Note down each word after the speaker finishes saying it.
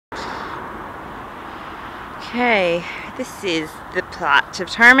Okay, this is the plot of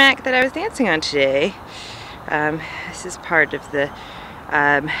tarmac that I was dancing on today. This is part of the,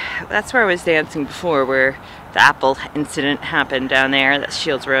 that's where I was dancing before, where the Apple incident happened down there. That's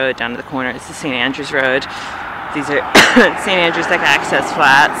Shields Road, down to the corner. It's the St. Andrews Road. These are St. Andrews like access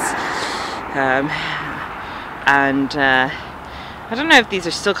flats. I don't know if these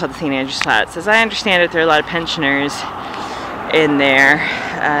are still called the St. Andrews flats. As I understand it, there are a lot of pensioners in there.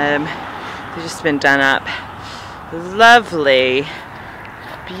 They've just been done up. Lovely,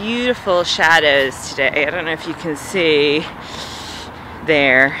 beautiful shadows today. I don't know if you can see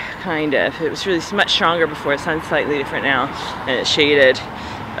there, kind of. It was really much stronger before. The sun's slightly different now, and it's shaded.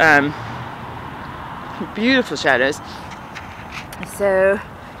 Beautiful shadows. So,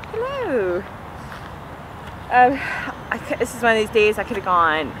 hello. This is one of these days I could have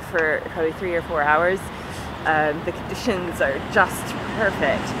gone for probably 3 or 4 hours. The conditions are just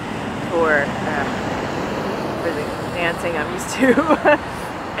perfect for the dancing I'm used to.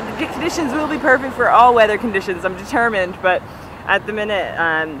 And the conditions will be perfect for all weather conditions, I'm determined, but at the minute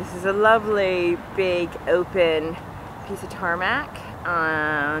this is a lovely big open piece of tarmac,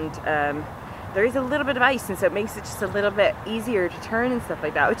 and there is a little bit of ice, and so it makes it just a little bit easier to turn and stuff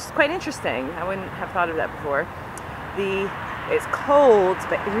like that, which is quite interesting. I wouldn't have thought of that before. It's cold,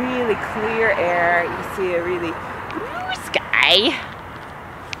 but really clear air. You see a really blue sky,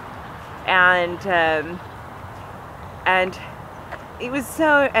 and it was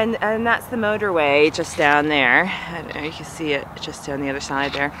so, and that's the motorway just down there. I don't know, you can see it just down the other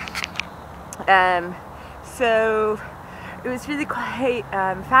side there. So it was really quite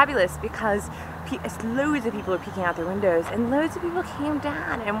fabulous, because loads of people were peeking out their windows, and loads of people came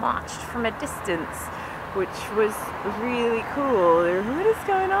down and watched from a distance, which was really cool. What is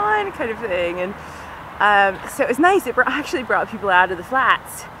going on, kind of thing. And so it was nice. It actually brought people out of the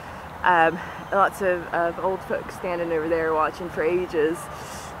flats. Lots of old folks standing over there watching for ages,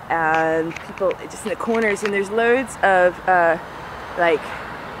 and people just in the corners. And there's loads of like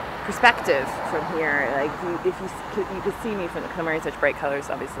perspective from here. Like if you could see me from, I'm wearing such bright colors,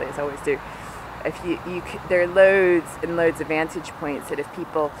 obviously, as I always do. There are loads and loads of vantage points that if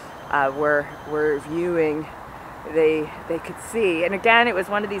people were viewing, they could see. And again, it was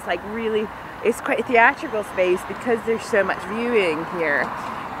one of these like really, it's quite a theatrical space because there's so much viewing here.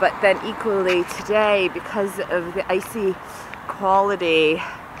 But then equally today, because of the icy quality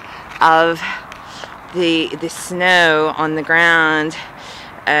of the snow on the ground,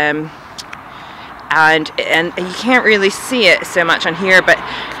 and you can't really see it so much on here, but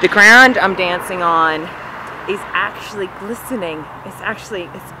the ground I'm dancing on is actually glistening. It's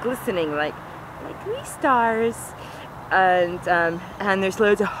glistening like wee stars, and there's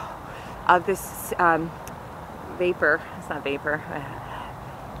loads of this vapor. It's not vapor.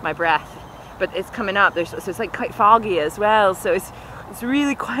 My breath, but it's coming up. So it's like quite foggy as well. So it's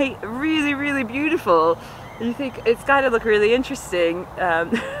really quite really beautiful. You think it's got to look really interesting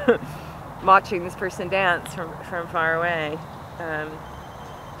watching this person dance from far away.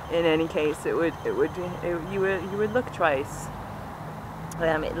 In any case, you would look twice.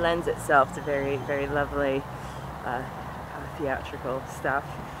 It lends itself to very lovely theatrical stuff,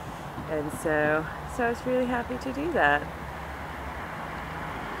 and so I was really happy to do that.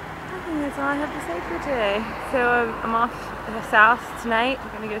 I think that's all I have to say for today. So I'm off south tonight.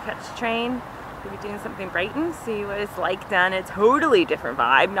 I'm going to go catch a train. We'll be doing something in Brighton, see what it's like down. A totally different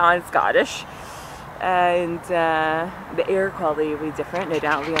vibe, non-Scottish. And the air quality will be different. No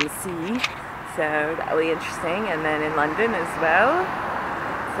doubt we'll be on the sea. So that will be interesting. And then in London as well.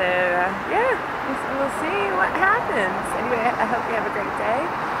 So yeah, we'll see what happens. Anyway, I hope you have a great day.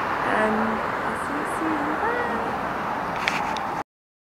 And